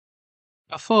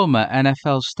A former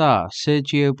NFL star,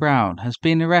 Sergio Brown, has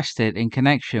been arrested in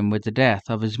connection with the death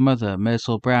of his mother,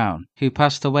 Myrtle Brown, who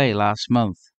passed away last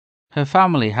month. Her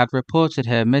family had reported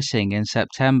her missing in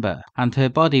September, and her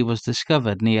body was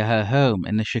discovered near her home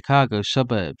in the Chicago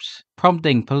suburbs,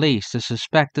 prompting police to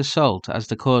suspect assault as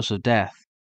the cause of death.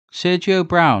 Sergio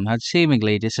Brown had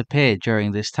seemingly disappeared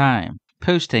during this time,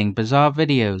 posting bizarre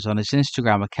videos on his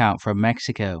Instagram account from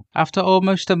Mexico. After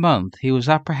almost a month, he was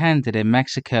apprehended in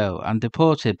Mexico and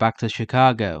deported back to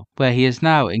Chicago, where he is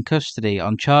now in custody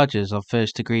on charges of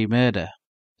first-degree murder.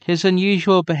 His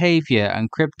unusual behavior and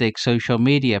cryptic social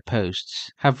media posts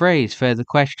have raised further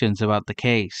questions about the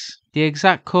case. The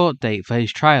exact court date for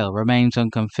his trial remains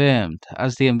unconfirmed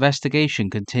as the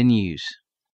investigation continues.